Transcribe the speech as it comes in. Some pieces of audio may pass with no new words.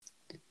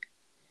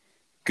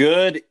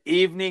Good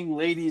evening,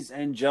 ladies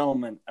and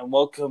gentlemen, and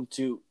welcome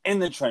to In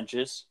the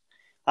Trenches.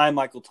 I'm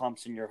Michael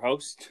Thompson, your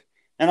host,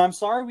 and I'm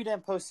sorry we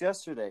didn't post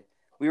yesterday.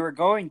 We were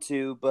going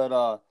to, but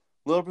a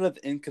little bit of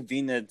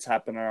inconvenience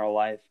happened in our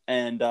life,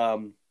 and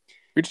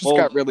We just well,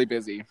 got really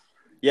busy.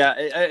 yeah,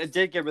 it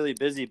did get really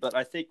busy. But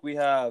I think we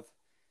all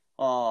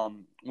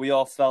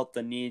felt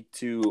the need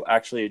to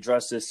actually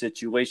address this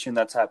situation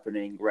that's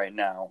happening right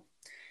now,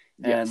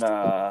 Yes.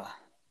 and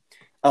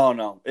oh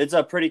no, it's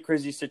a pretty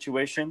crazy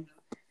situation.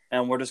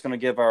 And we're just going to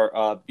give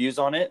our views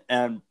on it.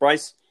 And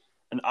Bryce,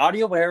 an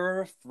audio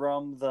error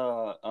from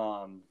the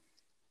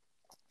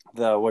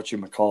what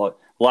you call it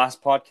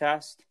last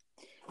podcast.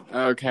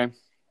 Okay.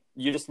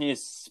 You just need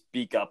to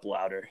speak up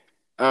louder.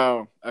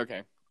 Oh,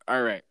 okay.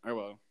 All right. I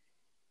will.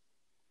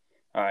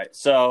 All right,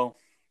 so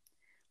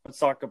let's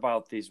talk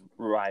about these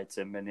riots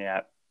in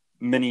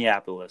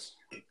Minneapolis.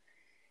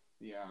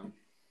 Yeah.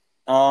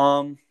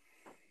 Um,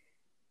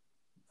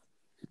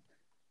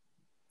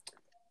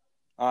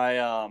 I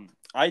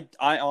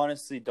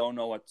honestly don't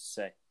know what to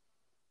say.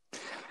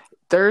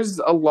 There's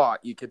a lot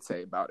you could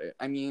say about it.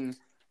 I mean,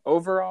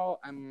 overall,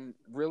 I'm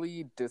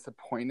really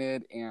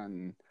disappointed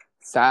and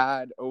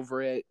sad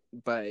over it,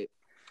 but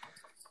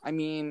I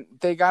mean,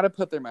 they got to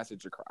put their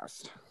message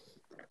across.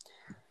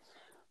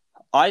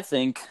 I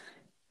think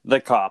the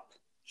cop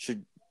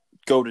should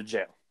go to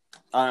jail.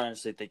 I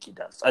honestly think he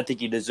does. I think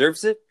he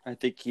deserves it. I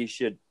think he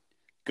should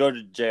go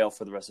to jail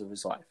for the rest of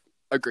his life.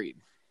 Agreed.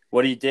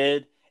 What he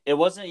did, it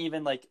wasn't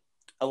even like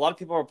a lot of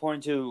people are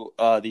pointing to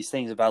these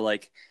things about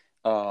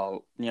a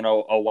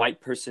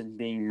white person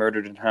being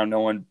murdered and how no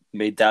one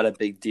made that a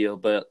big deal,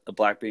 but a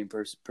black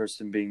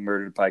person being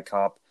murdered by a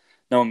cop,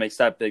 no one makes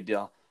that big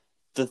deal.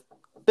 The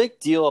big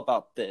deal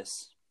about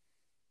this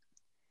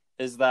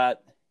is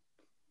that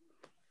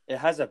it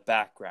has a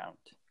background.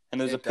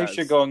 And there's a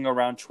picture going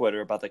around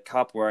Twitter about the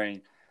cop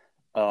wearing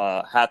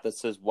a hat that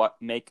says "What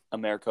Make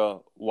America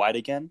White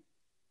Again."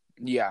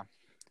 Yeah.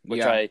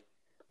 Which I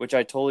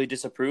totally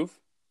disapprove.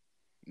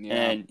 Yeah.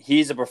 And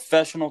he's a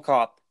professional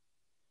cop,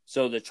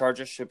 so the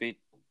charges should be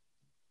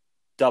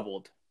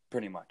doubled,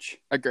 pretty much.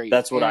 Agreed.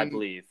 That's what I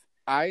believe.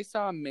 I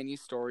saw many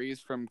stories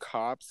from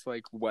cops,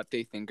 like what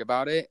they think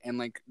about it, and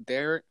like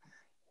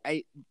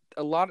a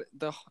lot of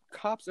the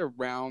cops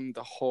around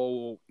the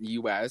whole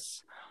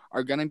U.S.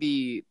 are gonna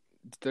be,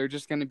 they're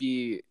just gonna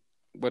be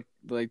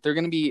they're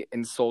gonna be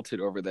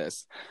insulted over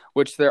this,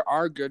 which there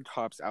are good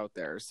cops out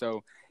there,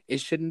 so it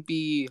shouldn't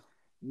be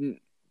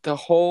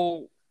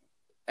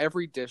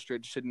every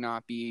district should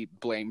not be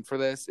blamed for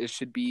this. It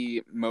should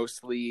be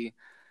mostly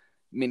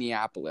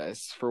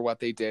Minneapolis for what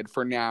they did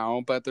for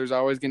now, but there's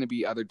always going to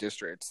be other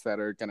districts that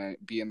are going to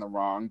be in the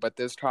wrong. But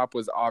this cop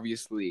was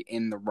obviously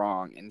in the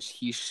wrong, and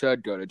he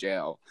should go to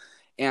jail.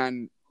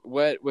 And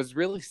what was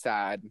really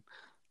sad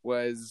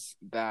was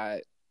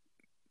that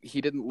he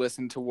didn't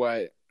listen to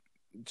what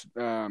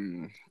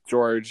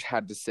George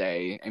had to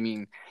say. I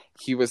mean,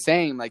 he was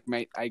saying like,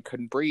 I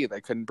couldn't breathe,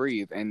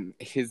 and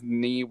his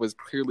knee was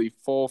clearly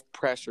full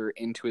pressure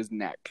into his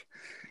neck,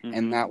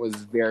 and that was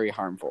very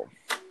harmful.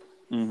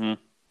 Mm-hmm.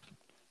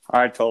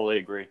 I totally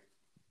agree.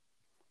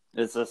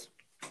 It's an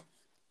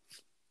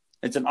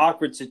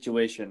awkward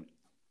situation,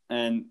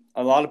 and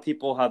a lot of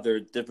people have their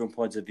different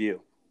points of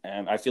view,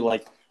 and I feel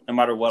like no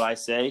matter what I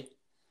say,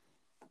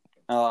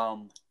 I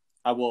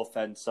will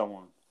offend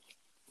someone.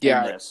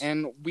 Yeah,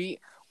 and we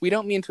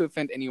don't mean to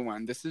offend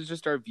anyone. This is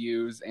just our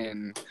views,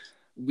 and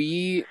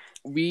we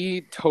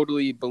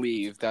totally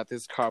believe that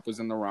this cop was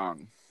in the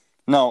wrong.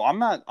 No, I'm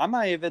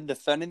not even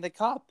defending the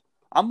cop.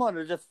 I'm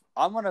gonna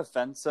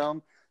offend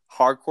some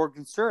hardcore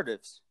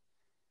conservatives,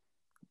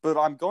 but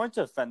I'm going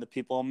to offend the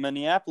people in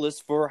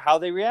Minneapolis for how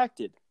they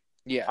reacted.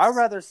 Yes, I'd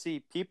rather see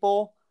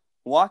people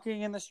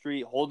walking in the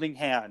street holding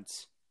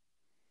hands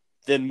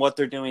than what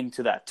they're doing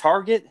to that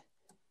Target,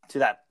 to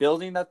that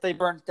building that they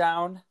burnt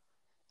down.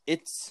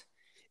 It's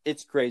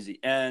crazy,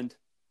 and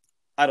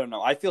I don't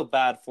know. I feel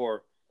bad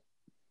for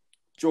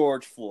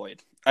George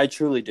Floyd. I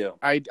truly do.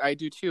 I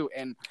do too,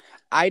 and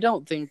I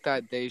don't think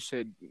that they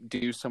should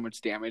do so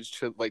much damage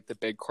to like the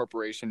big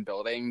corporation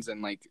buildings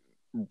and like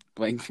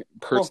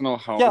personal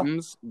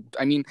homes. Yeah.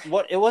 I mean,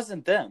 it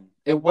wasn't them.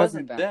 It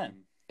wasn't them.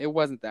 It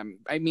wasn't them.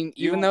 I mean,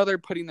 even though they're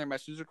putting their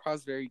message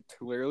across very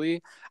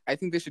clearly, I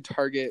think they should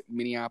target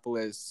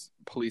Minneapolis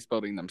police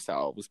building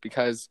themselves,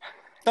 because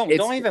don't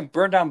even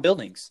burn down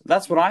buildings.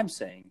 That's what I'm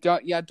saying.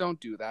 Don't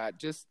do that.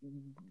 Just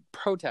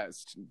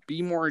protest.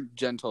 Be more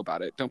gentle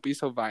about it. Don't be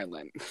so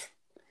violent.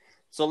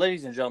 So,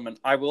 ladies and gentlemen,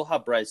 I will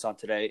have Bryce on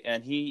today,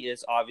 and he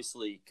is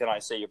obviously, can I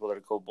say, your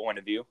political point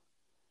of view?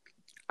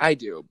 I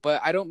do, but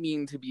I don't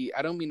mean to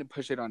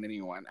push it on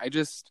anyone. I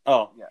just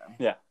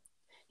yeah.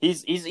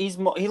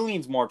 He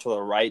leans more to the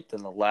right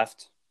than the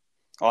left,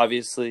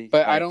 obviously.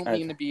 But I don't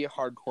mean to be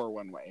hardcore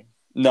one way.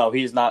 No,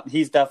 he's not.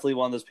 He's definitely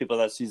one of those people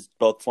that sees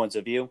both points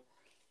of view.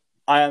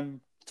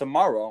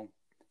 Tomorrow,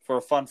 for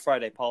a fun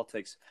Friday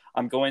politics,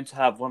 I'm going to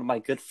have one of my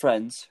good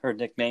friends. Her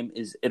nickname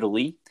is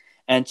Italy,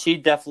 and she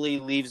definitely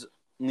leans,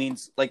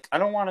 like, I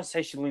don't want to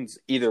say she leans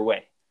either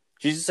way.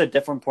 She's just a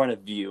different point of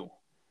view.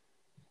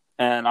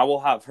 and I will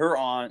have her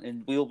on,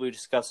 and we will be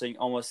discussing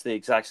almost the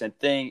exact same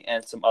thing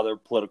and some other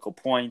political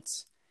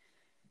points.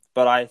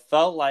 But I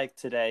felt like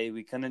today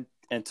we couldn't,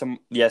 and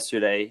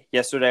yesterday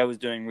I was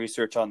doing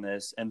research on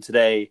this, and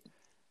today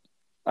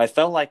I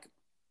felt like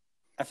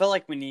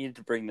we needed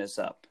to bring this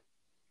up,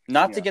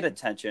 not to get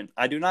attention.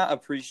 I do not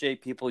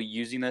appreciate people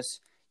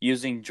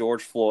using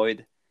George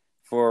Floyd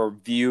for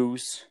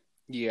views,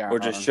 or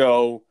just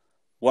show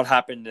what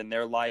happened in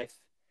their life.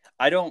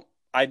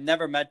 I've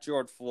never met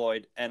George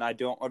Floyd, and I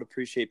don't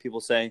appreciate people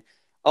saying,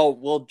 "Oh,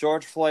 well,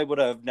 George Floyd would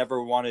have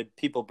never wanted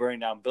people burning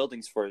down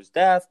buildings for his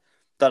death."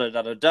 Da da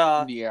da da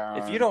da.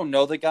 Yeah. If you don't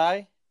know the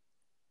guy,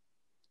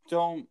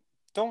 don't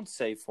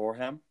say for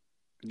him.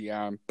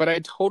 Yeah, but I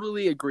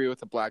totally agree with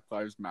the Black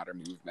Lives Matter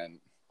movement.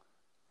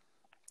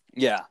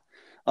 Yeah,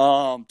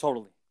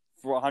 totally,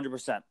 for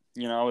 100%.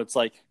 It's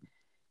like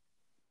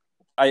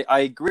I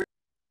agree,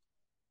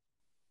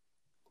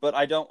 but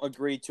I don't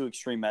agree to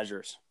extreme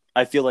measures.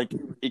 I feel like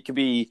it could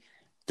be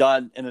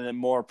done in a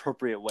more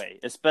appropriate way,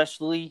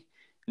 especially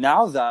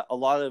now that a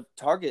lot of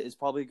Target is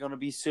probably going to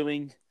be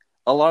suing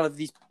a lot of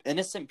these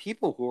innocent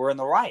people who were in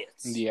the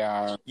riots.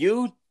 Yeah.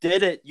 You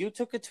did it. You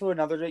took it to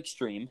another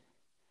extreme.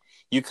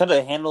 You could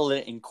have handled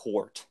it in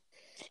court.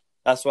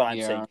 That's what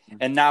I'm saying.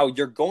 And now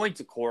you're going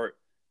to court,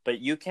 but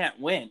you can't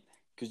win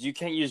because you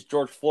can't use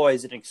George Floyd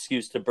as an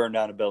excuse to burn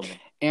down a building.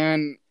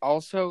 And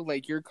also,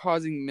 like, you're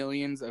causing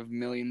millions of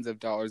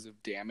dollars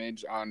of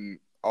damage on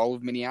all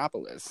of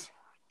Minneapolis.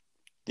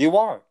 You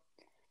are.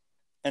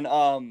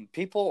 And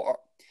people are...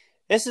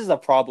 This is a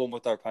problem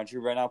with our country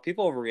right now.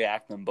 People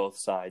react on both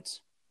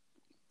sides.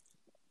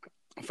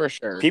 For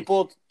sure.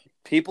 People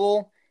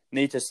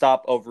need to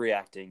stop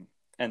overreacting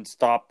and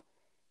stop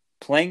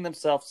playing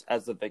themselves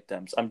as the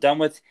victims. I'm done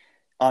with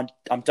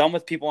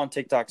people on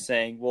TikTok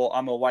saying, "Well,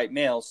 I'm a white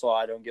male, so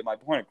I don't get my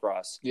point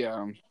across."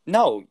 Yeah.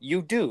 No,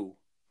 you do.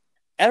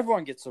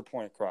 Everyone gets their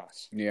point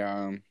across.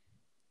 Yeah.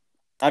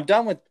 I'm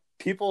done with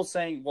people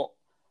saying, "Well,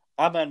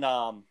 I'm an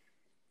I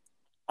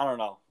don't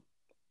know."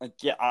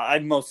 Like, yeah, I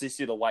mostly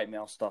see the white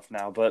male stuff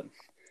now, but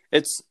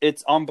it's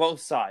on both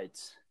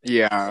sides.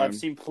 Yeah. So I've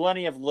seen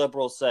plenty of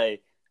liberals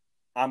say,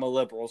 "I'm a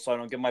liberal, so I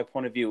don't get my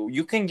point of view."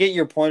 You can get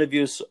your point of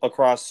view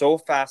across so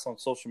fast on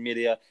social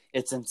media.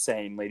 It's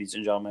insane, ladies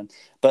and gentlemen.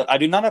 But I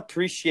do not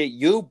appreciate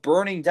you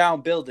burning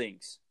down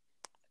buildings.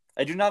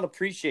 I do not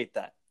appreciate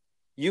that.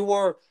 You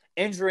are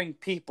injuring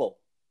people.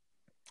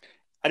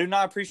 I do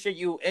not appreciate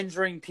you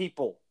injuring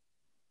people.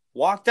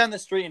 Walk down the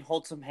street and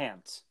hold some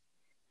hands.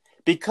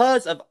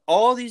 Because of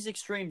all these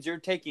extremes you're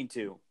taking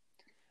to,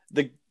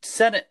 the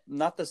Senate,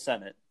 not the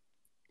Senate,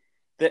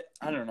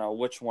 I don't know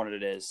which one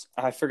it is.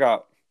 I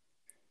forgot.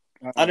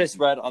 I just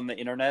read on the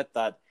internet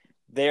that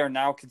they are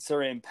now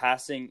considering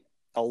passing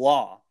a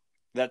law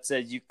that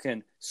says you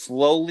can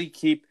slowly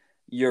keep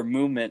your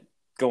movement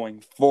going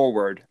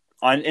forward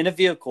in a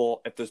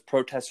vehicle if there's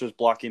protesters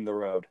blocking the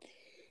road.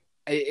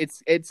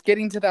 It's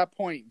getting to that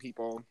point,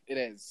 people. It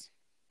is.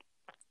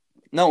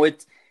 No,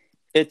 it's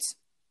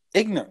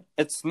ignorant.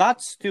 It's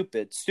not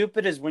stupid.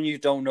 Stupid is when you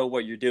don't know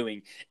what you're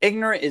doing.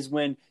 Ignorant is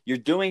when you're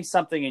doing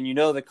something and you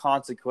know the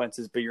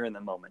consequences, but you're in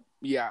the moment.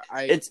 Yeah,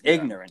 it's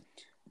ignorant.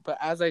 But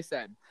as I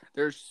said,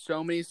 there's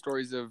so many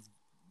stories of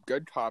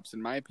good cops,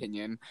 in my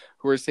opinion,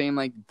 who are saying,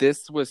 like,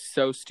 this was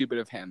so stupid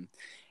of him.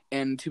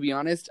 And to be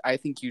honest, I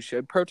think you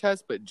should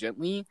protest, but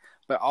gently,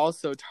 but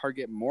also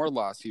target more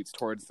lawsuits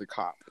towards the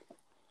cop.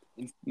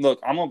 Look,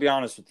 I'm going to be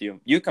honest with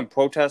you. You can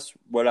protest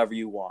whatever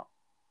you want.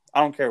 I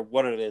don't care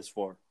what it is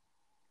for.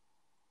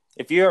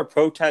 If you're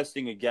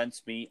protesting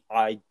against me,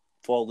 I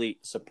fully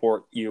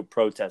support you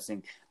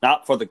protesting.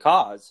 Not for the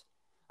cause.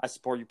 I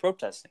support you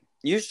protesting.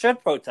 You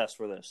should protest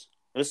for this.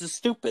 This is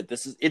stupid.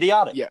 This is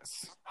idiotic.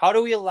 Yes. How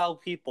do we allow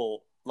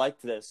people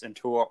like this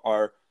into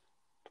our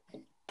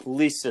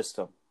police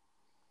system?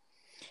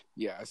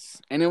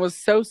 Yes. And it was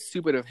so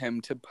stupid of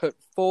him to put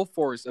full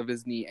force of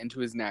his knee into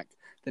his neck.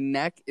 The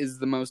neck is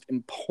the most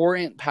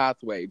important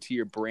pathway to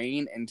your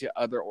brain and to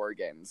other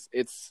organs.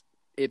 It's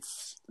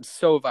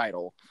so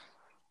vital.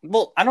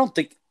 Well, I don't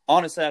think,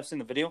 honestly, I've seen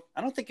the video.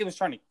 I don't think he was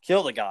trying to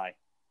kill the guy.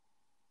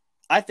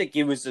 I think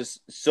he was just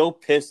so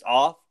pissed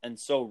off and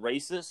so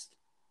racist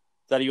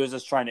that he was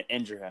just trying to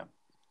injure him,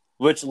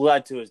 which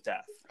led to his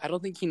death. I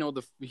don't think he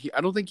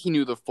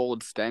knew the full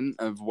extent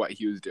of what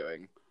he was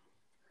doing.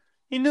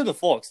 He knew the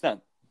full extent.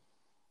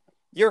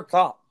 You're a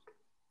cop.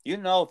 You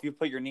know if you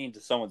put your knee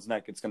into someone's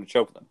neck, it's going to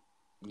choke them.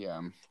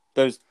 Yeah.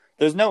 There's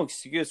no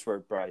excuse for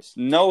it, Bryce.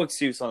 No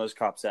excuse on this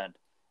cop's end.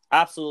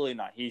 Absolutely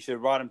not. He should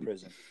rot in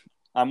prison.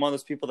 I'm one of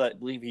those people that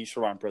believe he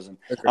should rot in prison.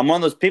 Okay. I'm one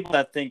of those people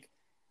that think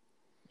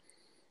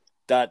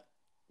that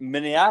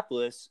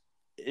Minneapolis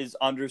is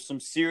under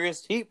some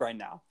serious heat right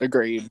now.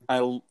 Agreed.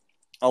 A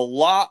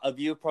lot of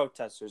you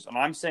protesters, and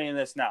I'm saying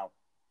this now,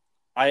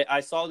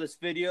 I saw this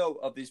video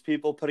of these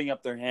people putting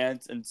up their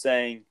hands and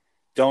saying,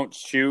 "Don't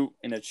shoot,"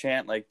 in a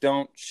chant, like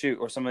 "Don't shoot,"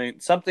 or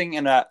something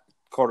in that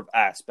sort of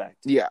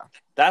aspect. Yeah.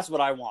 That's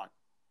what I want.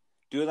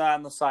 Do that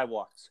on the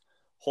sidewalks.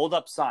 Hold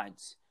up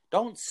signs.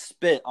 Don't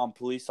spit on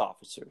police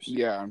officers.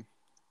 Yeah.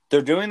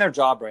 They're doing their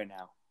job right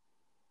now.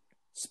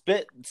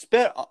 Spit.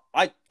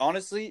 I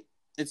honestly,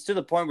 it's to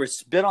the point where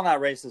spit on that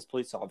racist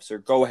police officer.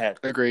 Go ahead.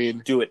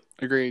 Agreed. Do it.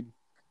 Agreed.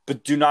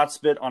 But do not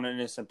spit on an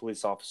innocent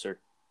police officer.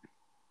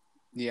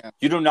 Yeah.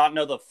 You do not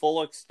know the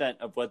full extent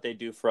of what they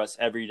do for us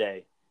every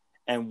day.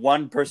 And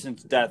one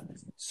person's death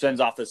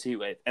sends off this heat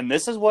wave. And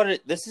this is what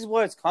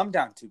it's come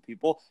down to,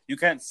 people. You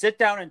can't sit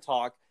down and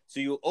talk, so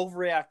you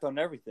overreact on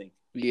everything.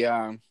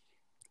 Yeah.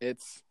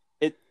 It's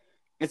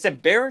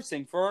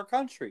embarrassing for our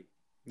country.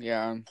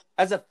 Yeah.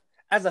 As a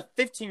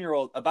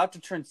 15-year-old about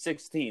to turn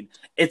 16,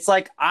 it's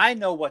like I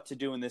know what to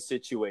do in this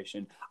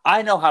situation.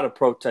 I know how to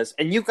protest,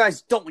 and you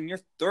guys don't when you're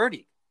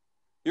 30.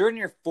 You're in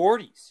your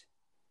 40s.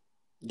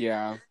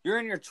 Yeah. You're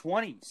in your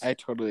 20s. I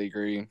totally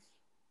agree.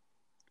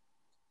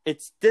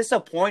 It's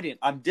disappointing.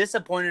 I'm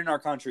disappointed in our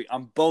country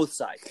on both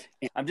sides.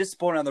 I'm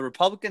disappointed on the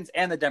Republicans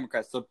and the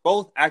Democrats. They're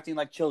both acting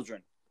like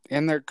children.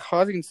 And they're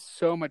causing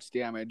so much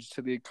damage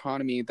to the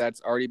economy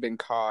that's already been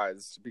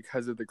caused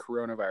because of the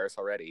coronavirus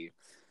already.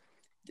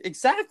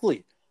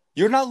 Exactly.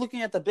 You're not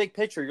looking at the big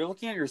picture. You're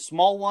looking at your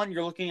small one.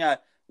 You're looking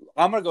at,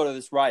 I'm going to go to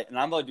this riot, and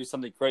I'm going to do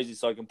something crazy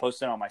so I can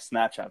post it on my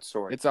Snapchat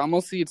story. It's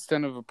almost the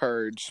extent of a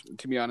purge,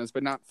 to be honest,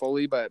 but not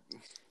fully, but...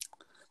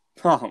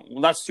 Well,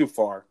 that's too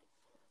far.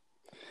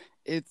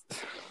 It's...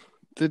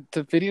 The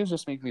videos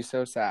just make me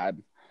so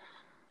sad.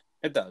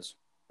 It does.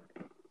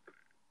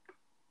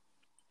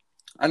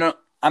 I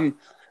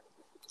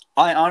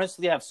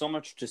honestly have so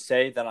much to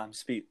say that I'm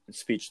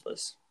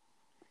speechless.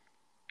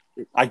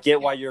 I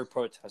get why you're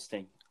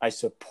protesting. I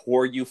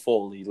support you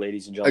fully,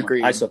 ladies and gentlemen.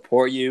 Agreed. I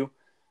support you.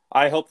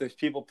 I hope there's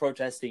people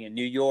protesting in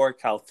New York,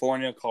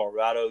 California,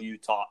 Colorado,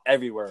 Utah,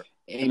 everywhere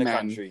in the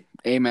country.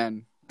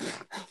 Amen.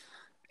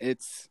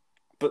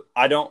 But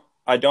I don't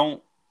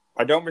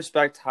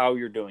respect how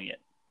you're doing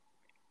it.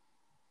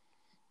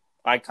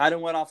 I kind of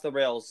went off the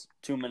rails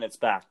 2 minutes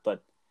back,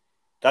 but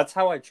that's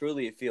how I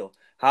truly feel.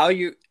 How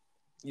you're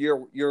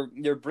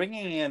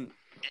bringing in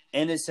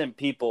innocent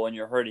people and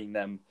you're hurting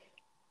them.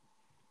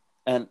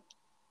 And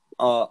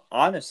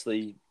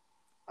honestly,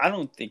 I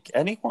don't think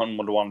anyone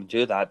would want to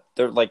do that.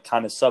 They're like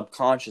kind of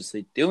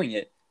subconsciously doing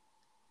it.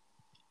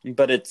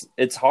 But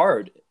it's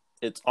hard.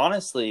 It's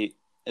honestly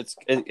it's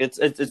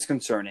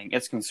concerning.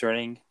 It's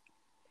concerning.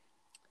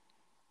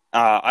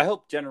 I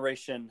hope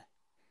Generation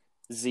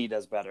Z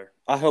does better.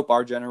 I hope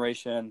our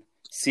generation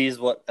sees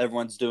what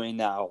everyone's doing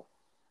now,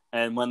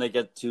 and when they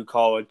get to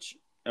college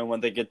and when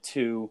they get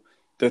to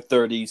their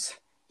 30s,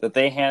 that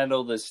they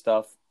handle this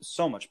stuff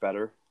so much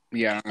better.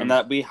 Yeah. And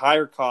that we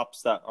hire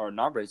cops that are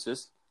not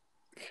racist.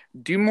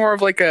 Do more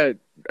of like a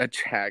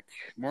check,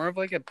 more of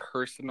like a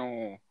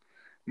personal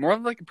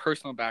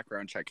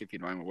background check, if you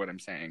know what I'm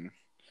saying.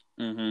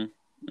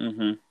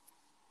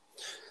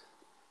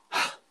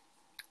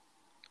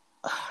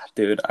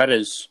 Dude,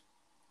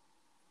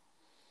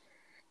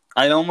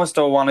 I almost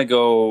don't want to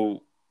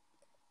go.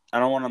 I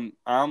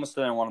almost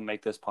didn't want to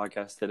make this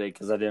podcast today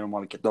because I didn't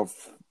want to get the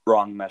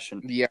wrong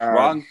message. Yeah.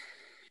 Wrong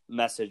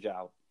message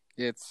out.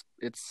 It's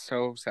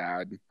so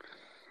sad.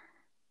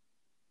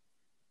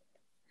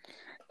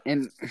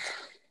 And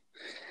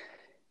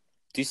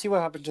do you see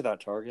what happened to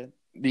that Target?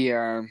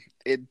 Yeah,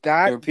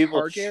 there were people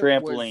Target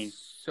trampling.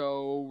 Was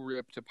so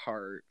ripped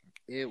apart.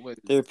 There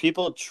were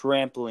people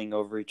trampling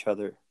over each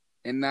other,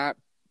 and that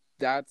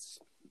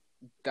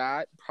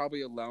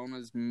probably alone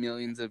was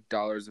millions of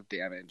dollars of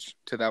damage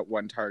to that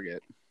one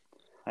Target.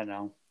 I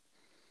know.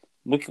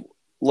 Look,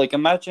 like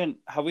imagine.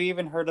 Have we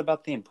even heard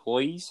about the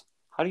employees?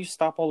 How do you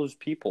stop all those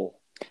people?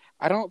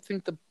 I don't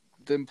think the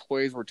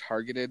employees were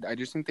targeted. I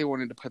just think they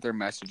wanted to put their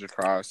message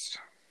across.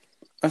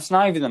 That's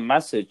not even the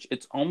message.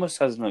 It's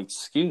almost as an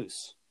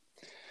excuse.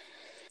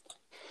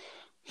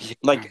 Yeah.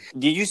 Like,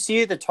 did you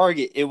see the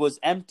Target? It was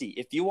empty.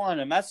 If you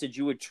wanted a message,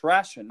 you would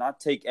trash it, not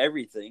take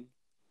everything.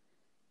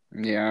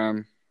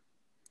 Yeah.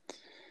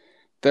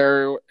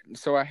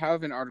 So I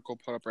have an article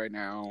put up right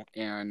now,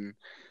 and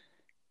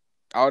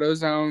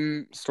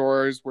AutoZone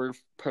stores were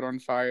put on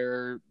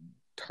fire.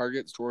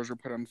 Target stores were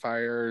put on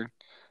fire.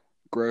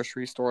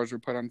 Grocery stores were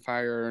put on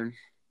fire.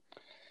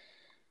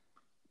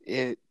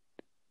 There's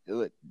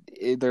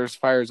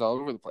fires all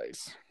over the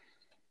place.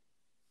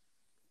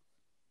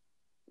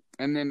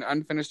 And then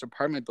unfinished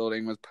apartment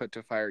building was put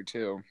to fire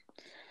too.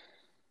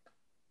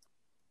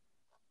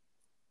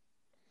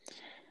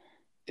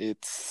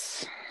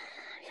 It's...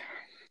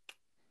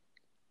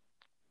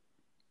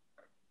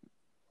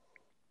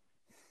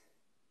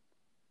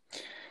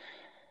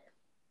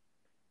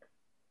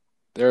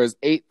 There was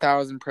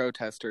 8,000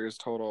 protesters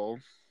total.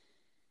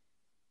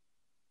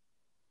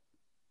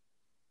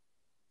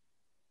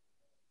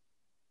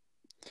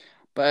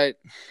 But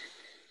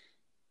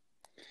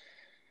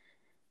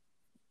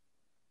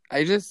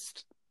the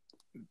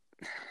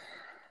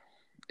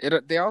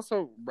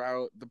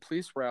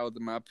police riled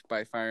them up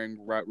by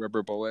firing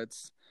rubber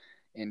bullets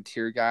and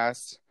tear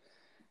gas.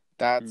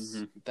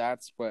 That's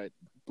what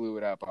blew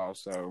it up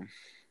also.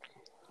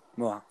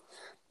 Well,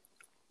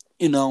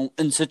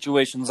 in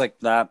situations like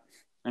that,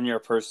 and you're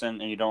a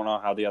person and you don't know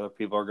how the other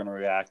people are going to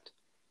react,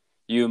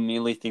 you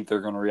immediately think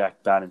they're going to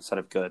react bad instead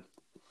of good.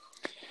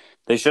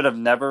 They should have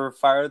never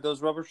fired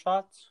those rubber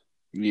shots.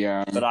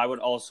 Yeah. But I would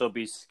also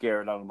be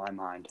scared out of my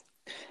mind.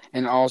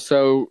 And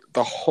also,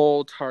 the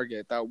whole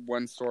Target, that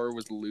one store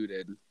was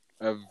looted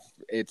of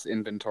its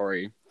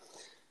inventory.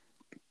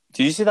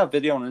 Did you see that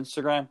video on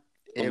Instagram?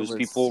 It was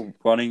people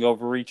running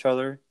over each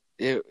other.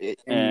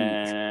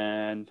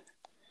 And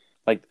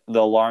like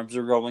the alarms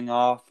are going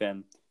off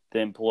and the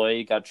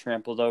employee got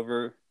trampled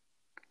over.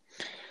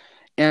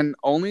 And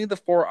only the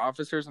 4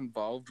 officers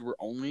involved were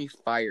only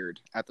fired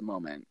at the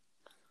moment.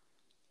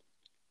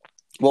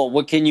 Well,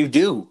 what can you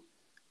do?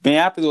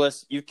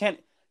 Minneapolis, you can't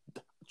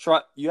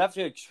try. You have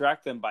to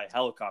extract them by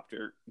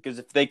helicopter because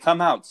if they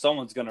come out,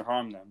 someone's going to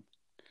harm them.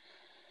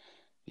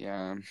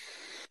 Yeah.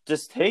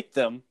 Just take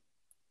them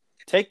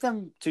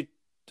to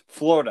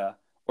Florida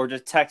or to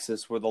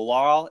Texas where the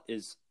law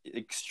is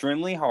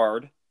extremely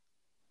hard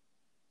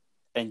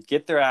and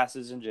get their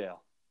asses in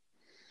jail.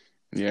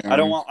 Yeah.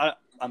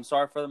 I'm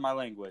sorry for my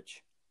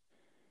language,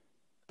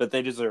 but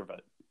they deserve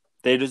it.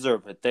 They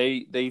deserve it.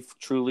 They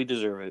truly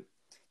deserve it.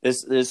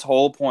 This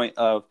whole point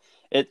of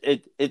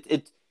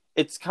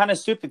it's kind of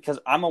stupid because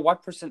I'm a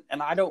white person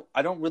and I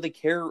don't really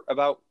care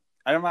about.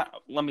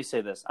 Let me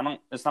say this.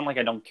 It's not like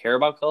I don't care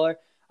about color.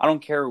 I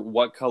don't care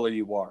what color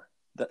you are.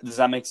 Does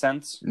that make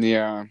sense?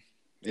 Yeah,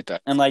 it does.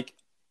 And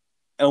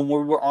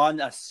we're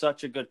on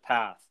such a good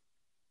path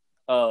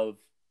of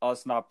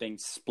us not being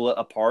split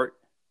apart.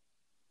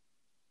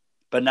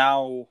 But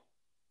now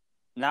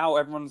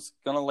everyone's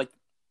gonna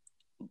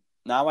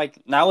now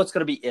it's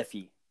gonna be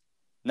iffy.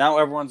 Now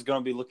everyone's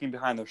gonna be looking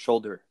behind their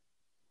shoulder.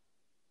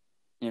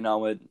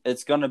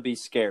 It's gonna be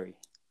scary.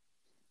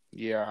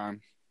 Yeah.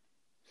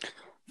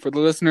 For the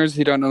listeners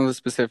who don't know the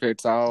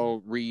specifics,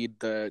 I'll read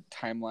the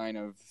timeline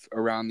of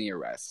around the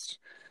arrest.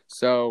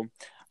 So,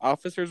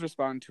 officers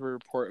respond to a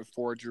report of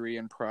forgery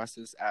in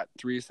process at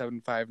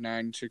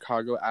 3759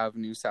 Chicago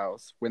Avenue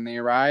South. When they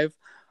arrive,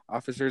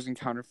 officers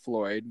encounter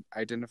Floyd,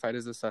 identified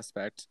as a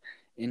suspect,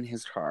 in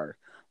his car.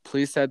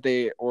 Police said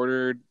they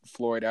ordered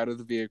Floyd out of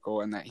the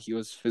vehicle and that he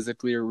was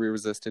physically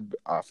resisted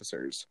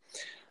officers.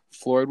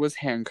 Floyd was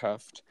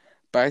handcuffed.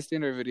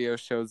 Bystander video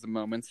shows the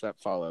moments that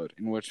followed,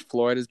 in which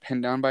Floyd is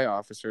pinned down by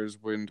officers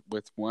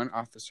with one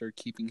officer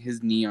keeping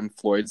his knee on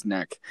Floyd's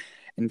neck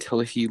until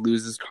he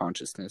loses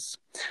consciousness.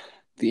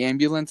 The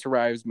ambulance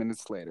arrives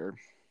minutes later.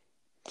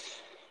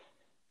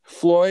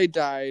 Floyd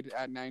died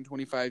at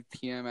 9:25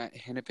 p.m. at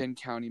Hennepin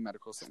County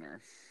Medical Center.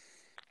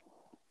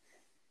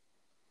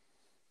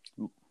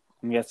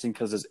 I'm guessing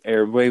because his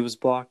airway was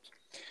blocked.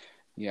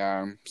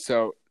 Yeah,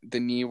 so the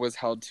knee was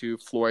held to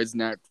Floyd's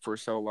neck for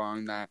so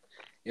long that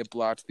it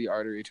blocked the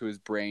artery to his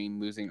brain,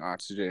 losing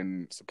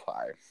oxygen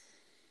supply.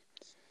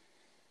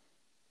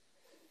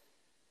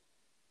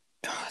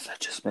 God, that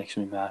just makes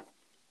me mad.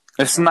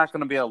 This is not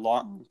going to be a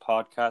long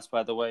podcast,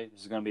 by the way.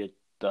 This is going to be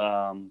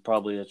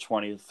probably a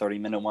 20 to 30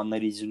 minute one,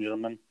 ladies and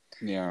gentlemen.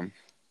 Yeah.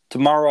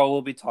 Tomorrow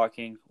we'll be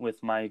talking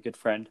with my good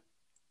friend.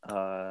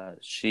 We're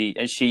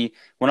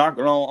not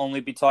going to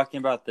only be talking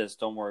about this.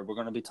 Don't worry. We're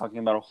going to be talking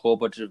about a whole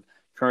bunch of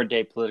current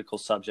day political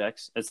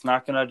subjects. It's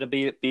not going to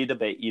be a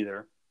debate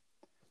either.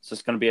 It's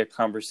just going to be a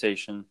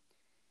conversation.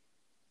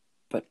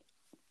 But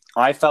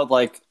I felt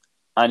like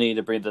I needed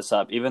to bring this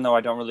up, even though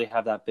I don't really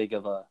have that big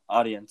of an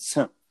audience.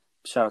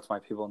 Shout out to my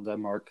people in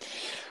Denmark.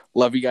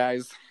 Love you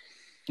guys.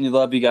 You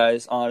love you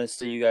guys.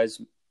 Honestly, you guys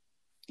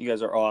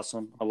are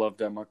awesome. I love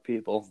Denmark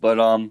people. But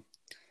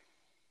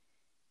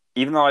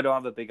even though I don't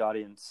have a big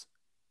audience,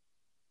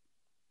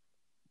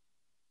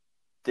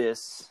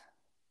 this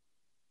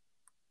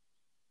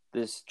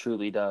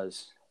truly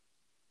does.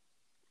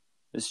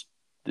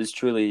 This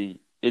truly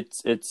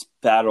it's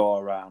bad all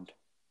around.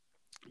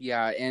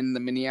 Yeah, and the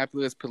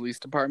Minneapolis Police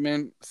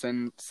Department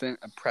sent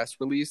a press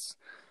release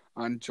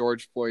on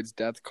George Floyd's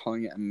death,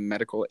 calling it a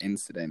medical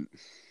incident.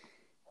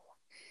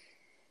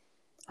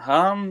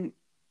 Well,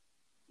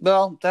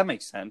 that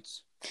makes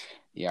sense.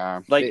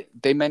 Yeah,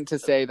 they meant to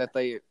say that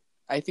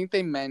I think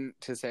they meant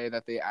to say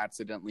that they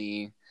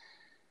accidentally.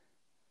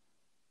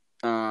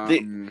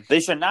 They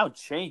should now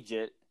change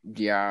it.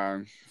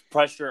 Yeah.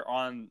 Pressure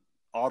on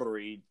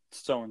artery,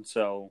 so and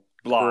so,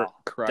 blah.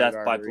 Death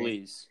artery. By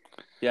police.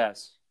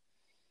 Yes.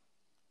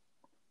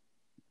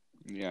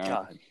 Yeah.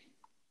 God.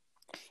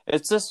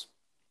 It's just.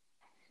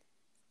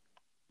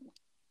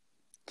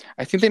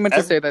 I think they meant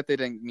to say that they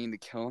didn't mean to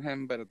kill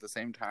him, but at the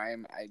same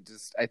time,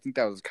 I think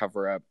that was a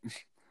cover-up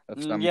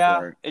of some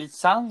sort. It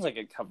sounds like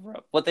a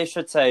cover-up. What they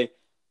should say,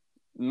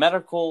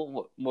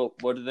 medical,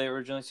 what did they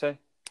originally say?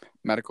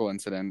 Medical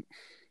incident.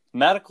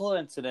 Medical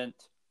incident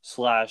 /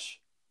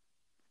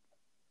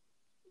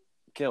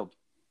 killed.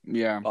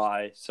 Yeah.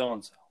 By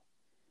so-and-so.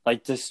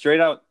 Like, to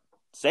straight out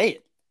say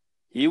it.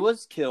 He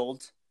was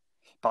killed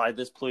by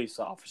this police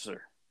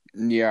officer.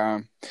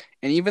 Yeah.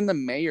 And even the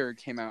mayor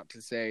came out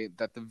to say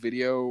that the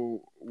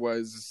video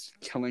was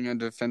killing a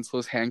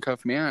defenseless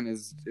handcuffed man.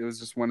 It was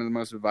just one of the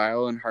most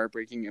vile and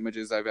heartbreaking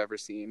images I've ever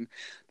seen.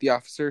 The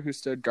officer who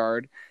stood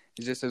guard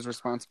is just as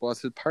responsible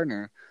as his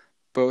partner.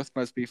 Both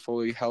must be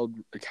fully held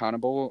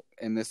accountable,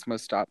 and this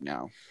must stop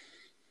now.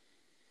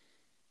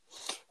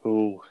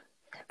 Ooh.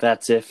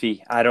 That's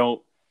iffy.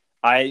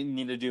 I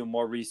need to do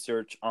more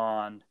research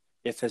on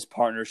if his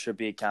partner should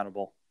be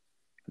accountable.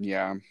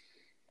 Yeah.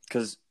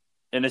 Because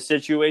in a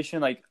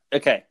situation like,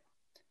 okay,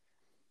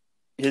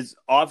 his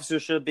officer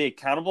should be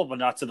accountable, but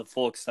not to the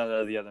full extent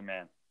of the other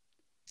man.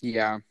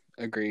 Yeah,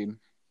 agreed.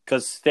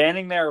 Because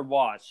standing there and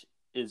watch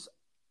is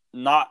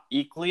not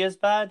equally as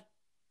bad,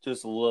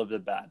 just a little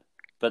bit bad.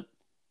 But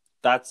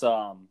that's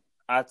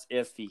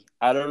iffy.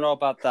 I don't know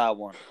about that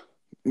one.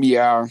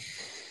 Yeah.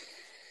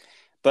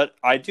 But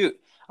I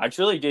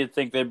truly do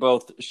think they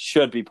both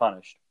should be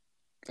punished.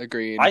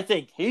 Agreed. I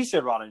think he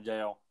should rot in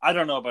jail. I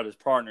don't know about his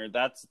partner.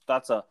 That's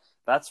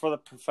for the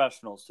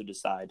professionals to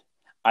decide.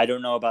 I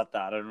don't know about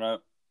that.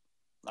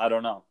 I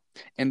don't know.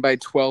 And by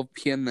 12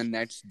 p.m. the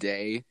next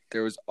day,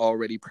 there was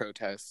already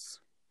protests.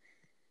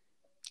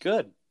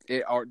 Good.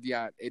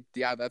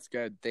 That's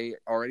good. They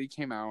already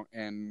came out,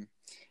 and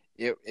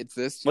it's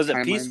this. Was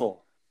it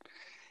peaceful?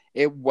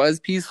 It was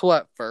peaceful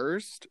at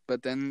first,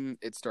 but then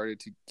it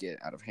started to get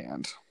out of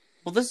hand.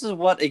 Well, this is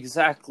what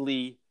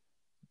exactly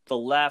the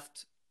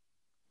left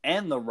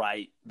and the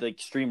right, the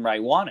extreme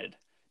right, wanted.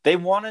 They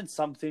wanted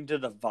something to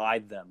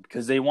divide them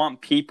because they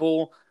want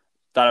people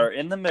that are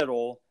in the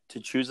middle to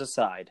choose a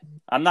side.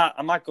 I'm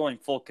not going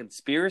full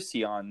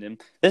conspiracy on them.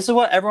 This is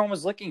what everyone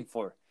was looking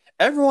for.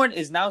 Everyone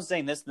is now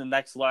saying this in the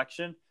next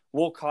election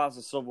will cause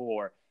a civil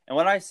war. And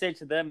what I say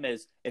to them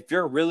is, if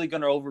you're really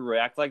going to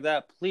overreact like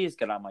that, please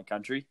get out of my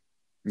country.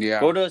 Yeah.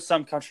 Go to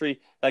some country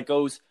that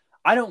goes,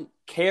 I don't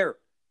care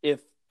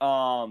if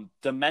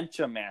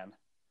Dementia Man.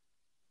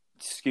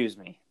 Excuse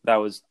me. That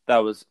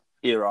was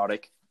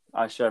erotic.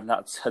 I should have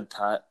not said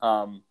that.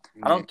 I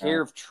don't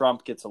care if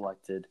Trump gets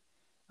elected.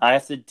 I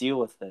have to deal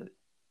with it.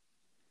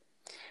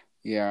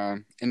 Yeah.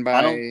 And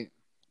by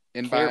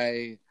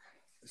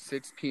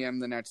 6 p.m.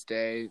 the next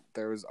day,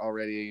 there was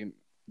already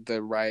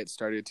the riot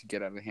started to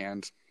get out of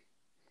hand.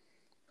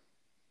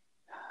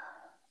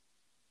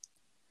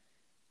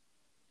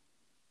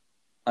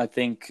 I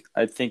think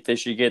they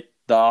should get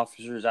the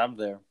officers out of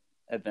there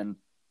and then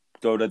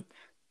go to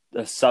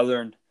the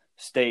southern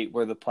state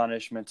where the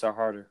punishments are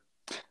harder.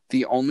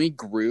 The only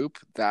group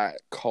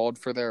that called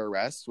for their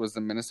arrest was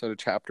the Minnesota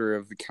chapter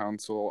of the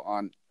Council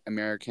on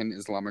American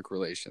Islamic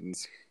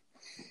Relations.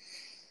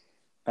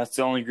 That's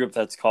the only group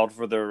that's called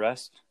for their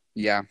arrest?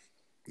 Yeah.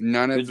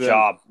 None of the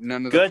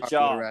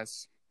popular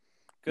arrests.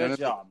 Good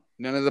job.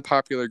 None of the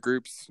popular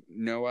groups,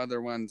 no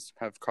other ones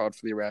have called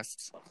for the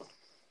arrests.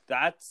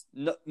 That's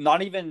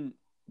not even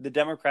the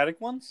Democratic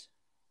ones?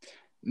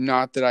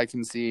 Not that I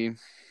can see.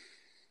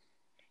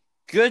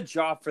 Good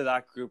job for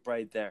that group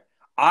right there.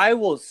 I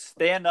will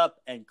stand up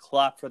and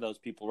clap for those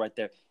people right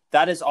there.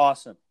 That is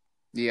awesome.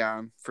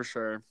 Yeah, for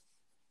sure.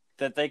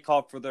 That they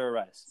called for their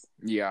arrest.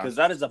 Yeah. Because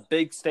that is a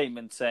big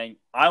statement saying,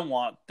 I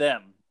want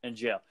them in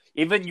jail.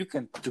 Even you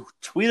can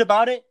tweet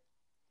about it.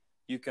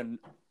 You can,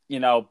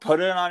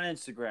 put it on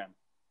Instagram.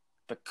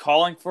 But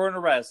calling for an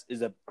arrest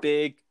is a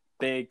big,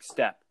 big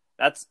step.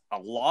 That's a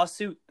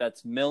lawsuit.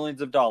 That's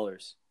millions of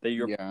dollars that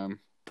you're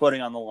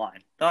putting on the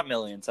line. Not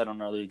millions. I don't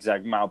know the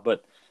exact amount,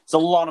 but it's a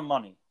lot of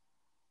money.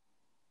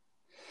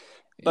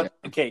 But,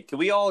 okay, can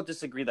we all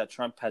disagree that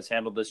Trump has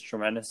handled this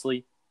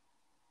tremendously?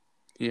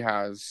 He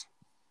has.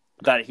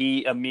 That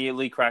he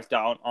immediately cracked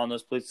down on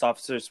those police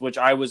officers, which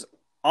I was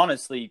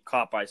honestly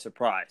caught by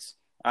surprise.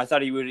 I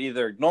thought he would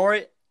either ignore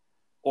it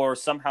or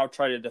somehow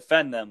try to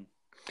defend them.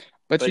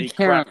 But he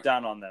cracked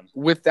down on them.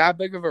 With that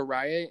big of a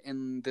riot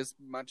and this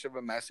much of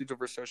a message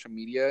over social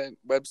media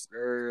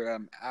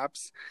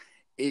apps,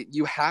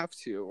 you have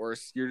to, or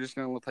you're just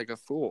going to look like a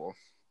fool.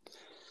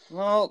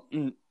 Well,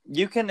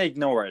 you can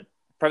ignore it.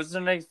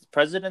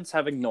 Presidents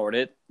have ignored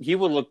it. He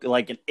would look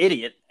like an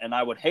idiot, and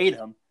I would hate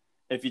him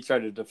if he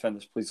tried to defend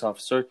this police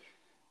officer.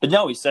 But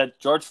no, he said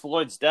George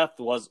Floyd's death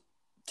was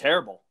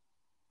terrible.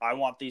 I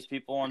want these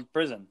people in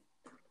prison.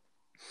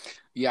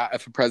 Yeah,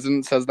 if a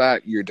president says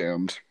that, you're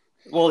doomed.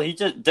 Well,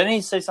 didn't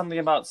he say something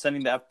about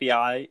sending the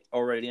FBI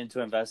already in to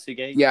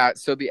investigate? Yeah,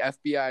 so the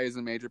FBI is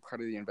a major part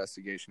of the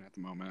investigation at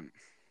the moment.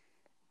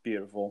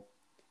 Beautiful.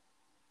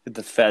 Get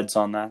the feds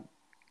on that.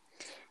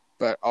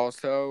 But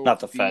also, not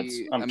the feds.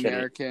 I'm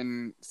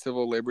American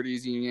Civil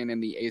Liberties Union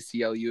and the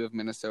ACLU of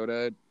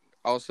Minnesota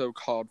also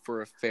called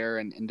for a fair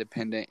and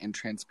independent and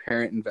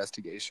transparent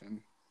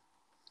investigation.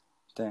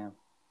 Damn.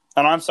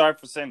 And I'm sorry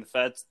for saying the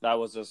feds. That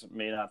was just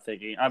me not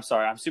thinking. I'm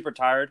sorry. I'm super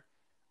tired.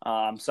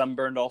 I'm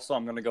sunburned also.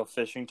 I'm going to go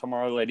fishing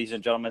tomorrow, ladies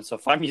and gentlemen. So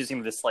if I'm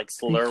using this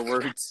slur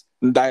words,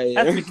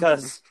 that's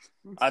because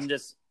I'm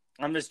just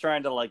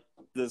trying to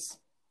this.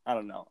 I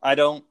don't know.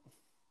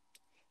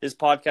 His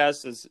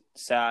podcast is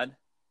sad.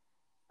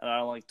 And I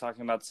don't like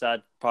talking about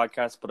sad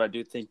podcasts, but I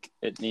do think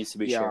it needs to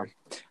be shared.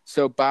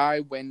 So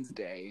by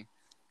Wednesday,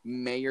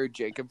 Mayor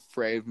Jacob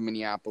Frey of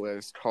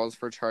Minneapolis calls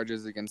for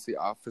charges against the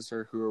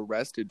officer who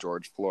arrested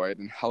George Floyd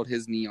and held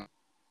his knee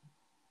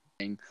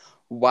on.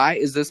 Why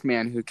is this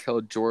man who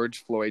killed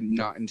George Floyd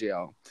not in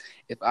jail?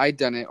 If I'd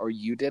done it or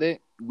you did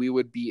it, we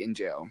would be in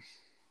jail.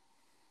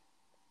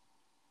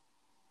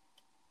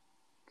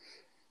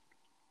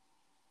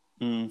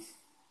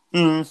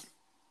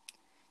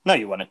 No,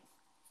 you wouldn't.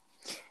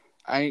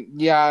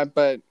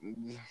 But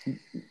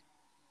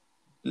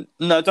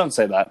No, don't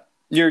say that.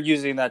 You're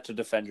using that to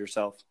defend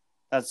yourself.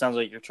 That sounds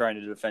like you're trying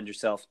to defend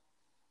yourself.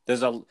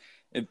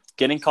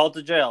 Getting called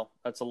to jail,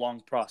 that's a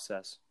long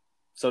process.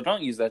 So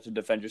don't use that to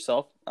defend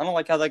yourself. I don't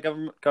like how that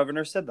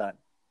governor said that.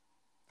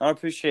 I don't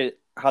appreciate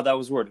how that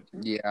was worded.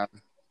 Yeah.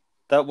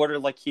 That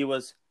worded like he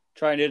was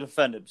trying to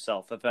defend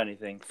himself, if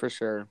anything. For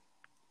sure.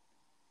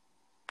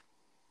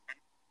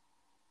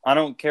 I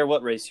don't care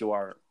what race you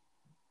are.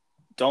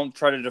 Don't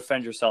try to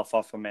defend yourself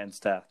off a man's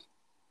death.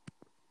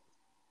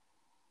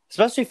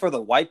 Especially for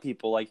the white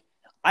people. Like,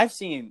 I've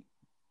seen,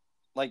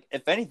 like,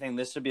 if anything,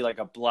 this should be like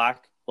a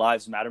Black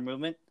Lives Matter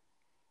movement.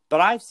 But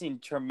I've seen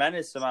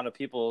tremendous amount of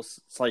people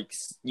like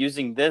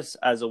using this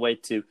as a way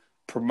to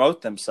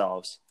promote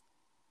themselves.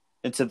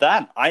 And to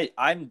that,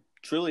 I'm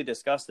truly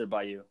disgusted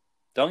by you.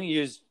 Don't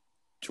use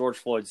George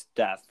Floyd's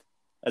death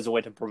as a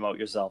way to promote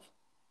yourself.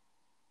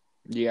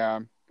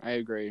 Yeah, I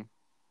agree.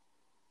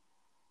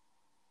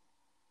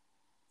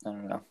 I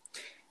don't know.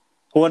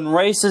 When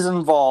race is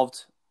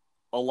involved,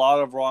 a lot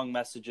of wrong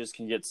messages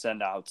can get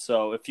sent out.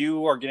 So if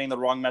you are getting the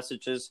wrong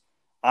messages,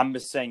 I'm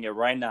just saying it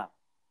right now.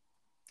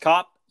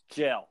 Cop,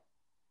 jail.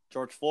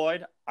 George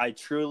Floyd, I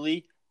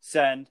truly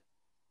send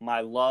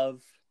my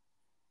love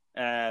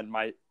and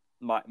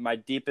my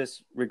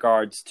deepest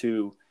regards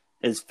to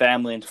his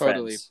family and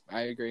friends.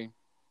 I agree.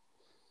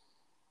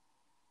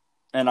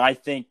 And I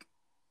think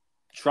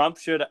Trump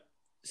should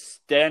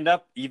stand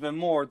up even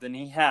more than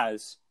he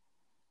has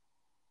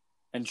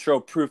and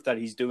show proof that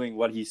he's doing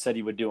what he said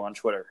he would do on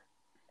Twitter.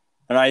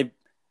 And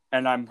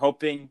I'm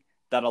hoping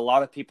that a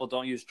lot of people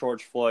don't use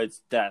George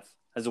Floyd's death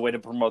as a way to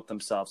promote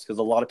themselves, because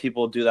a lot of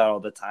people do that all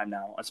the time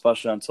now,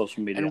 especially on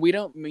social media. And we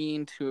don't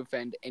mean to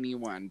offend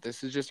anyone.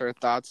 This is just our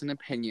thoughts and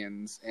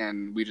opinions,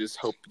 and we just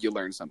hope you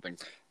learn something.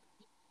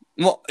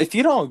 Well, if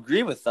you don't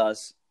agree with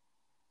us,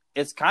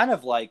 it's kind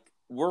of like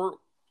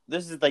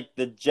this is like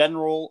the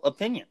general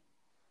opinion.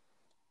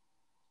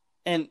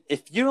 And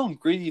if you don't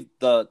agree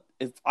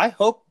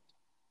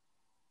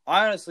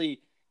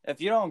if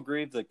you don't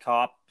agree the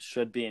cop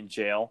should be in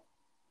jail,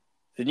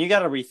 then you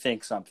got to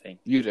rethink something.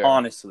 You do.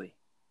 Honestly.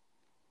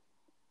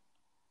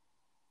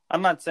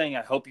 I'm not saying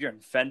I hope you're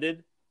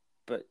offended,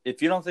 but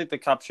if you don't think the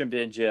cop should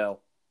be in jail,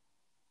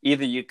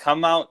 either you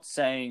come out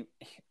saying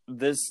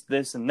this,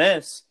 this, and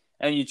this,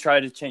 and you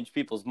try to change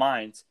people's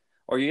minds,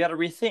 or you got to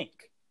rethink.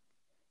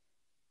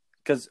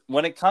 Because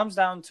when it comes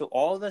down to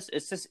all of this,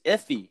 it's just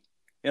iffy.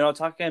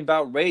 Talking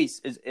about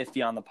race is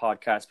iffy on the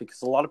podcast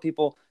because a lot of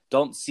people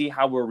don't see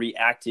how we're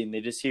reacting.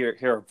 They just hear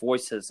our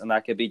voices, and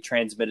that could be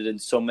transmitted in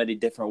so many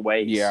different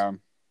ways. Yeah.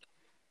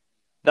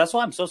 That's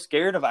why I'm so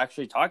scared of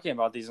actually talking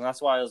about these, and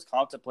that's why I was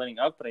contemplating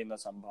putting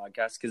this on the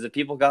podcast, because if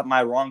people got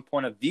my wrong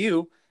point of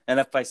view, and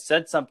if I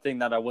said something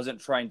that I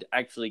wasn't trying to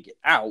actually get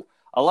out,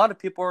 a lot of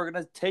people are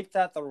going to take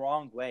that the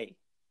wrong way.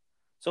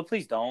 So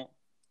please don't.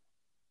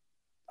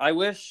 I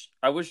wish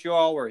you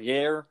all were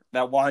here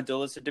that wanted to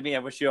listen to me. I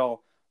wish you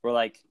all were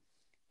like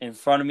in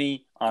front of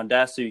me on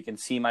desk so you can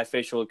see my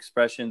facial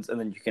expressions, and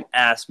then you can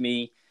ask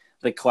me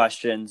the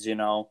questions,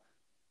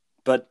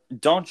 But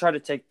don't try to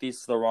take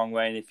these the wrong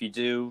way, and if you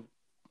do,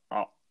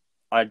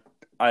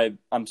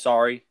 I'm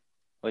sorry.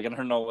 Like, I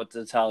don't know what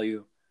to tell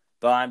you,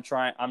 but I'm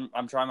trying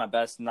my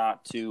best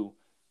not to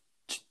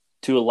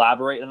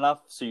elaborate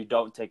enough so you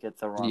don't take it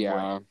the wrong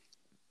way.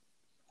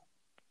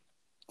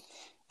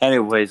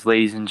 Anyways,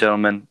 ladies and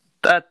gentlemen,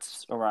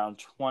 that's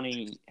around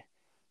 28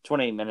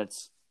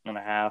 minutes and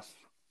a half.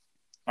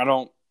 I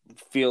don't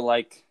feel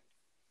like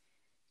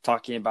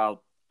talking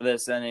about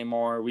this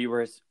anymore.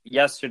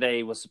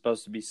 Yesterday was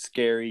supposed to be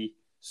scary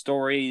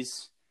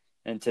stories,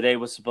 and today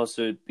was supposed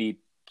to be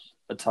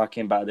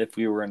talking about if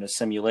we were in a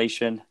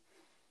simulation.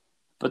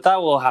 But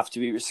that will have to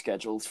be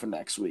rescheduled for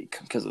next week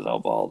because of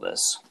all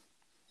this.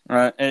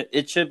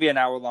 It should be an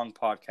hour-long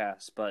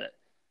podcast, but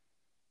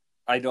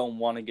I don't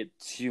want to get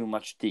too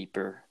much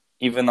deeper,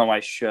 even though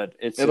I should.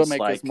 It'll make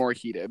us more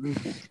heated.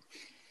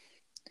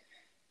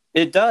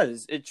 It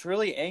does. It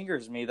truly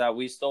angers me that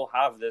we still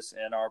have this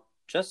in our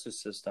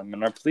justice system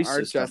and our police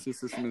system. Our justice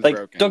system is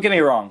broken. Don't get me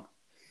wrong.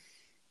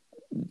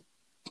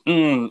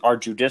 Our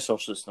judicial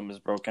system is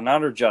broken,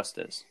 not our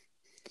justice.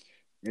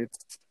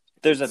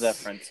 There's a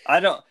difference.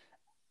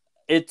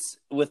 It's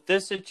with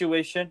this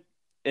situation,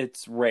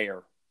 it's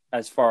rare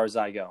as far as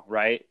I go,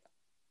 right?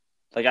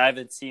 Like, I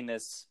haven't seen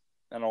this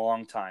in a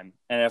long time.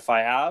 And if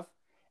I have,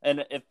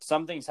 and if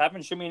something's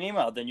happened, shoot me an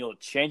email, then you'll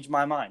change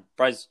my mind.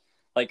 Bryce,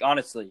 like,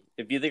 honestly,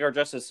 if you think our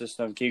justice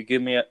system, can you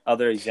give me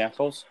other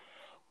examples?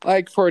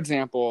 Like, for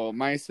example,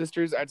 my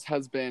sister's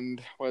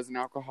ex-husband was an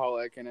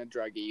alcoholic and a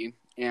druggie,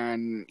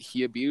 and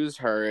he abused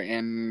her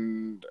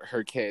and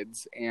her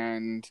kids.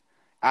 And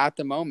at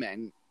the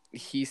moment,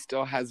 he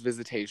still has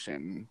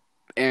visitation,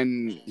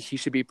 and he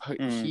should be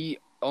he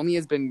only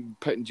has been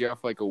put in jail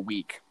for like a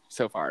week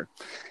so far.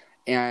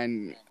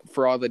 And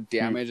for all the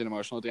damage and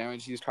emotional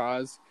damage he's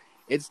caused,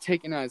 it's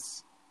taken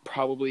us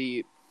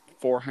probably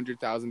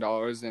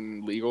 $400,000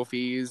 in legal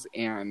fees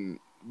and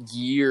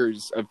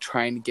years of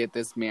trying to get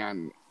this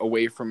man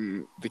away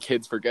from the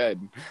kids for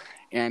good,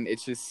 and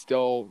it's just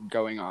still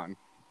going on.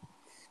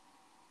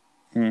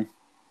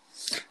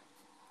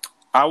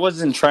 I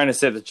wasn't trying to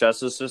say the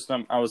justice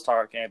system. I was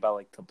talking about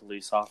like the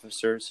police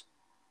officers.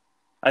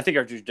 I think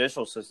our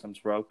judicial system's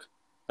broke.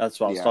 That's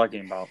what I was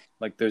talking about.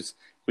 Like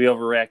we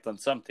overreact on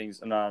some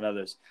things and not on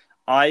others.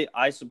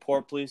 I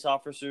support police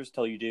officers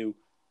till you're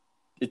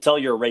a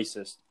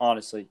racist,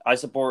 honestly. I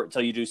support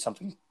till you do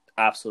something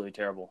absolutely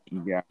terrible.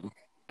 Yeah.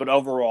 But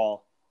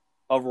overall,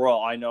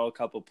 I know a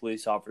couple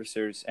police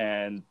officers,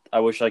 and I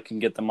wish I can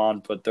get them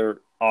on, but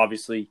they're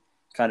obviously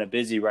kind of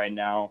busy right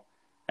now,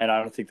 and I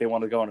don't think they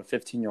want to go on a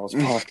 15-year-old's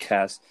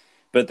podcast.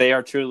 But they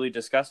are truly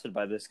disgusted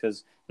by this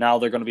because now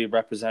they're going to be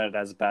represented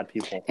as bad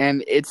people.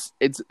 And it's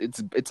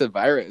a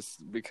virus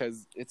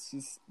because it's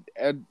just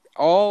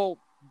all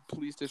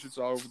police districts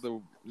all over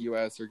the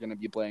U.S. are going to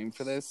be blamed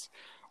for this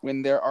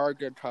when there are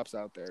good cops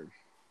out there.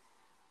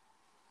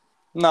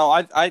 No,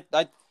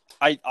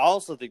 I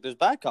also think there's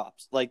bad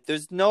cops. Like,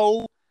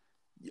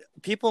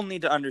 people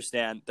need to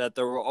understand that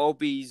there will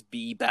always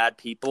be bad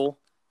people,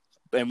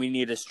 and we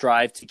need to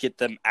strive to get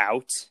them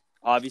out.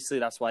 Obviously,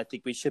 that's why I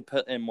think we should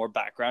put in more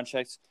background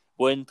checks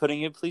when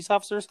putting in police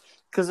officers.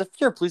 Because if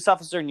you're a police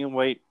officer and you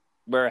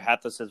wear a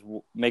hat that says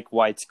 "Make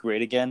whites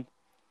great again,"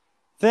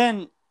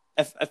 then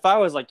if I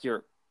was like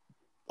your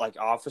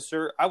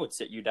officer, I would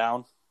sit you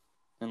down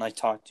and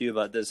talk to you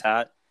about this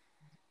hat.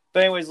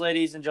 But anyways,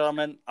 ladies and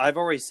gentlemen, I've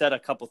already said a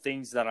couple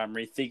things that I'm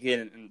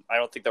rethinking, and I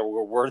don't think that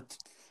were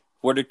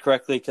worded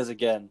correctly because,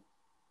 again,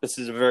 this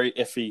is a very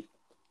iffy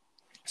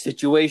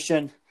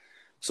situation.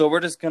 So we're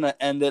just going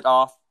to end it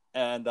off,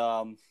 and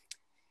I'm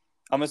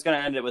just going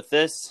to end it with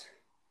this.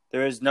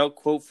 There is no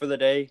quote for the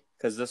day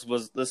because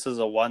this is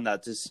a one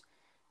that just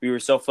we were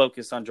so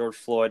focused on George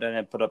Floyd, I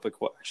didn't put up a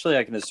quote. Actually,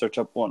 I can just search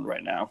up one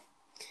right now.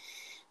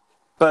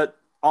 But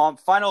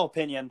final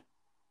opinion,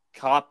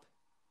 cop,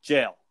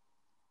 jail.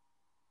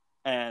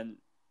 And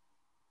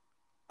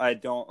I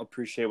don't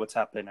appreciate what's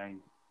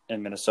happening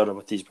in Minnesota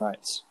with these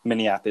riots.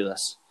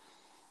 Minneapolis,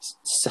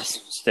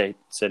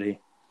 city.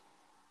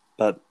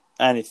 But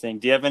anything.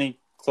 Do you have any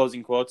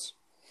closing quotes?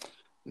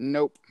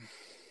 Nope.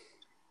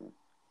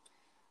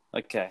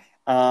 Okay.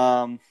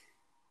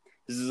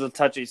 This is a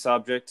touchy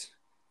subject.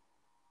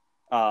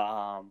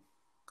 I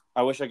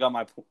wish I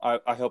got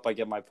I hope I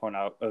get my point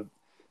out of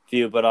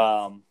view, but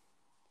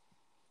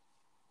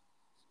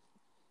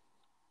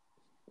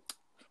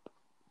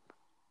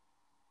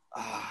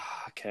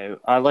okay.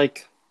 I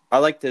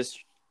like this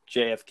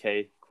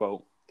JFK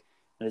quote,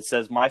 and it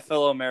says, "My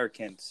fellow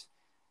Americans,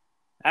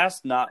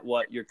 ask not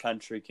what your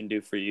country can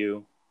do for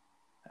you,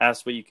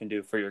 ask what you can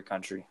do for your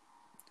country."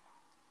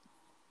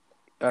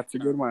 That's a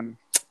good one.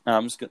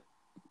 I'm just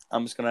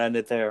gonna end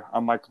it there.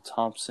 I'm Michael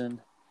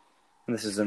Thompson, and this is